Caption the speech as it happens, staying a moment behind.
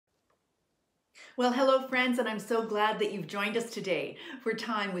Well, hello friends, and I'm so glad that you've joined us today for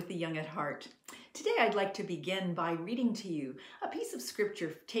Time with the Young at Heart. Today I'd like to begin by reading to you a piece of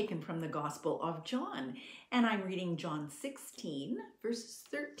scripture taken from the Gospel of John, and I'm reading John 16, verses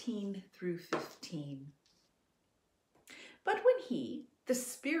 13 through 15. But when He, the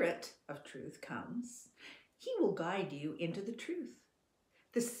Spirit of truth, comes, He will guide you into the truth.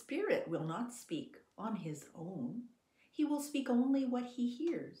 The Spirit will not speak on His own. He will speak only what He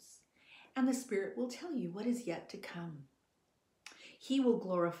hears, and the Spirit will tell you what is yet to come. He will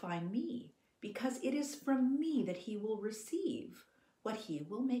glorify me, because it is from me that He will receive what He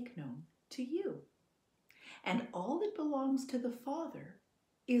will make known to you. And all that belongs to the Father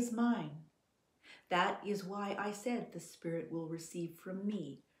is mine. That is why I said the Spirit will receive from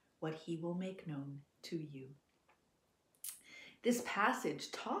me what He will make known to you. This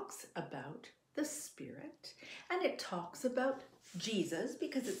passage talks about the Spirit, and it talks about Jesus,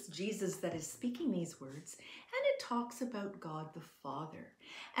 because it's Jesus that is speaking these words, and it talks about God the Father.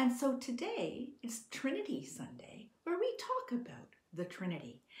 And so today is Trinity Sunday, where we talk about the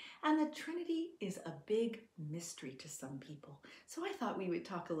Trinity. And the Trinity is a big mystery to some people, so I thought we would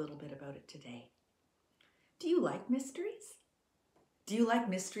talk a little bit about it today. Do you like mysteries? Do you like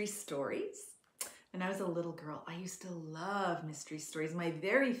mystery stories? When I was a little girl, I used to love mystery stories. My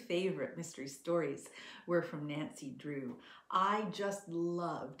very favorite mystery stories were from Nancy Drew. I just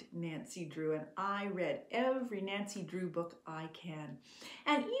loved Nancy Drew, and I read every Nancy Drew book I can.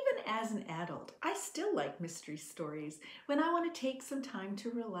 And even as an adult, I still like mystery stories. When I want to take some time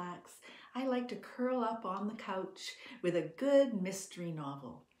to relax, I like to curl up on the couch with a good mystery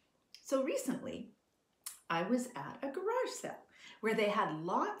novel. So recently, I was at a garage sale where they had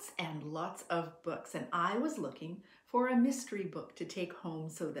lots and lots of books, and I was looking for a mystery book to take home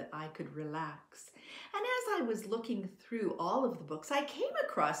so that I could relax. And as I was looking through all of the books, I came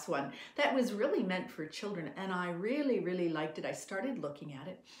across one that was really meant for children, and I really liked it. I started looking at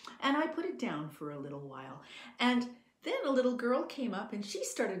it, and I put it down for a little while. And then a little girl came up and she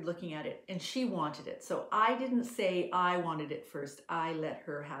started looking at it and she wanted it. So I didn't say I wanted it first. I let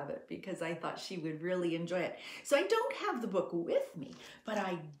her have it because I thought she would really enjoy it. So I don't have the book with me, but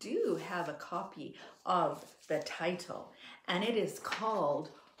I do have a copy of the title, and it is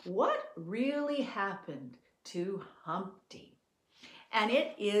called What Really Happened to Humpty? And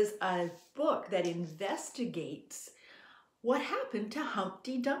it is a book that investigates what happened to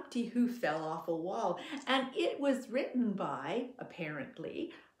Humpty Dumpty, who fell off a wall. And it was written by,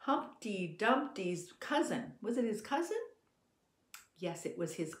 apparently, Humpty Dumpty's cousin. Was it his cousin? Yes, it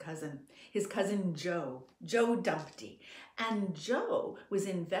was his cousin Joe Dumpty. And Joe was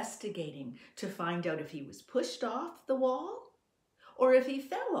investigating to find out if he was pushed off the wall or if he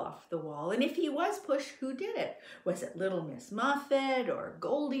fell off the wall. And if he was pushed, who did it? Was it Little Miss Muffet or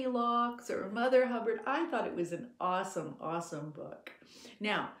Goldilocks or Mother Hubbard? I thought it was an awesome book.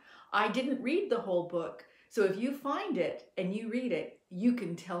 Now, I didn't read the whole book, so if you find it and you read it, you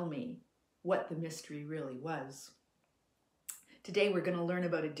can tell me what the mystery really was. Today we're going to learn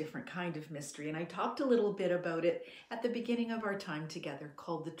about a different kind of mystery, and I talked a little bit about it at the beginning of our time together,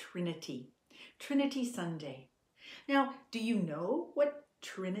 called the Trinity. Trinity Sunday. Now, do you know what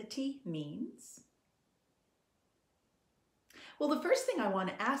Trinity means? Well, the first thing I want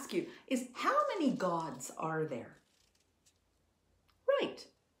to ask you is, how many gods are there? Right,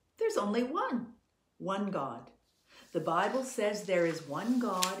 there's only one God. The Bible says there is one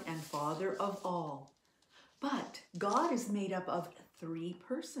God and Father of all. But God is made up of three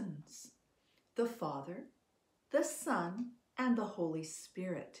persons: the Father, the Son, and the Holy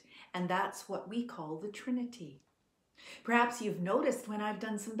Spirit. And that's what we call the Trinity. Perhaps you've noticed when I've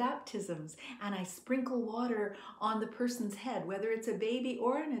done some baptisms and I sprinkle water on the person's head, whether it's a baby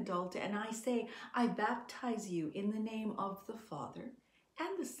or an adult, and I say, I baptize you in the name of the Father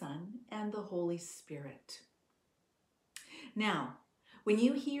and the Son and the Holy Spirit. Now, when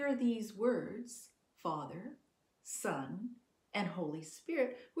you hear these words, Father, Son, and Holy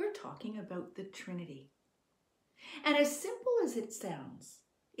Spirit, we're talking about the Trinity. And as simple as it sounds,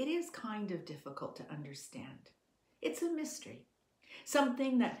 it is kind of difficult to understand. It's a mystery,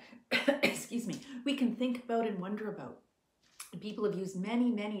 something that, excuse me, we can think about and wonder about. People have used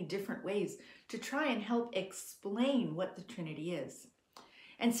many different ways to try and help explain what the Trinity is.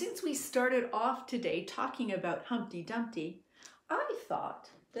 And since we started off today talking about Humpty Dumpty, I thought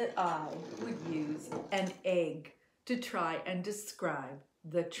that I would use an egg to try and describe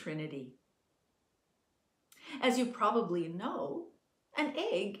the Trinity. As you probably know, an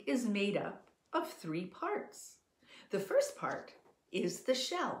egg is made up of three parts. The first part is the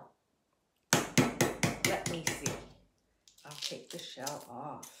shell. Let me see. I'll take the shell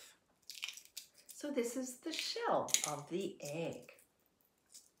off. So this is the shell of the egg.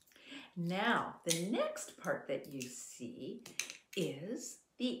 Now, the next part that you see is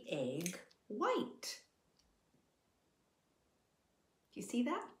the egg white. Do you see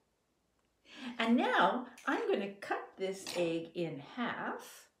that? And now I'm going to cut this egg in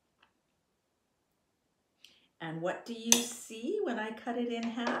half. And what do you see when I cut it in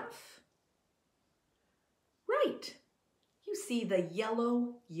half? Right, you see the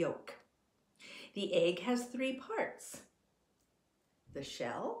yellow yolk. The egg has three parts: the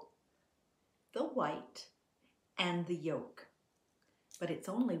shell, the white, and the yolk. But it's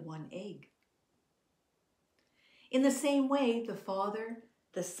only one egg. In the same way, the Father,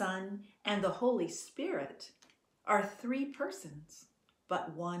 the Son, and the Holy Spirit are three persons,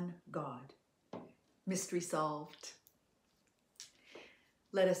 but one God. Mystery solved.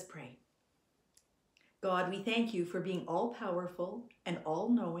 Let us pray. God, we thank you for being all-powerful and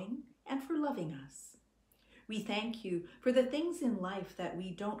all-knowing and for loving us. We thank you for the things in life that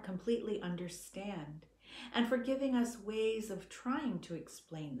we don't completely understand and for giving us ways of trying to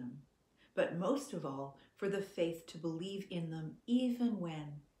explain them, but most of all, for the faith to believe in them even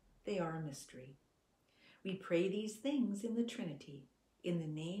when they are a mystery. We pray these things in the Trinity, in the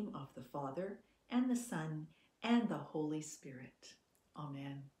name of the Father and the Son and the Holy Spirit.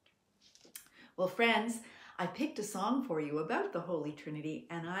 Amen. Well, friends, I picked a song for you about the Holy Trinity,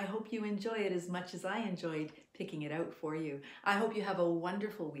 and I hope you enjoy it as much as I enjoyed picking it out for you. I hope you have a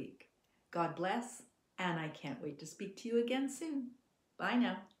wonderful week. God bless, and I can't wait to speak to you again soon. Bye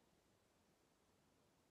now.